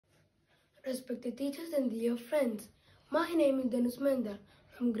Respected teachers and dear friends, my name is Dhanus Mendar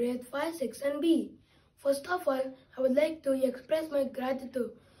from grade 5, 6 and B. First of all, I would like to express my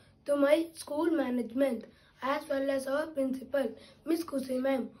gratitude to my school management as well as our principal, Miss Kusi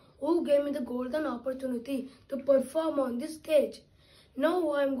ma'am, who gave me the golden opportunity to perform on this stage. Now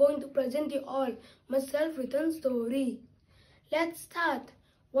I am going to present you all my self-written story. Let's start.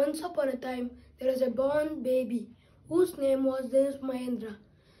 Once upon a time, there was a born baby whose name was Dhanus Mahendra.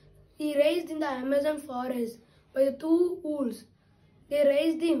 He raised in the Amazon forest by the two wolves. They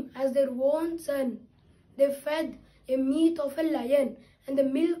raised him as their own son. They fed him meat of a lion and the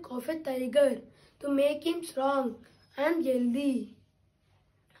milk of a tiger to make him strong and healthy.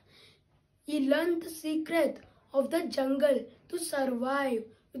 He learned the secret of the jungle to survive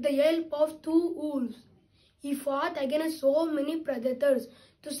with the help of two wolves. He fought against so many predators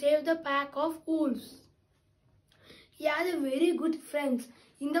to save the pack of wolves. He had a very good friends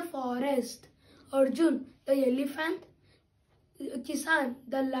in the forest: Arjun, the elephant, Kisan,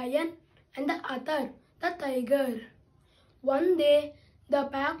 the lion, and the Atar, the tiger. One day, the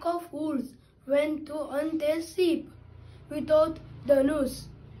pack of wolves went to hunt a sheep without Dhanus.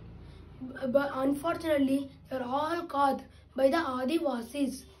 But unfortunately, they were all caught by the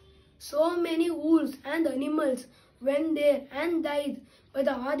Adivasis. So many wolves and animals went there and died by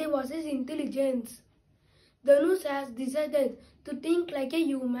the Adivasis' intelligence. Dhanus has decided to think like a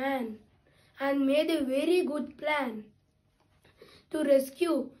human and made a very good plan to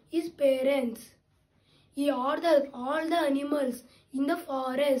rescue his parents. He ordered all the animals in the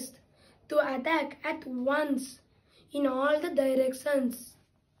forest to attack at once in all the directions.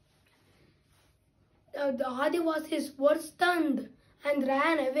 The Adivasis were stunned and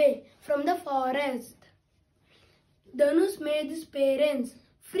ran away from the forest. Dhanus made his parents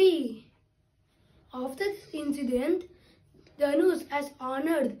free. After this incident, Dhanus has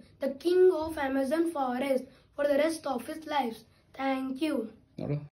honored the king of Amazon forest for the rest of his life. Thank you.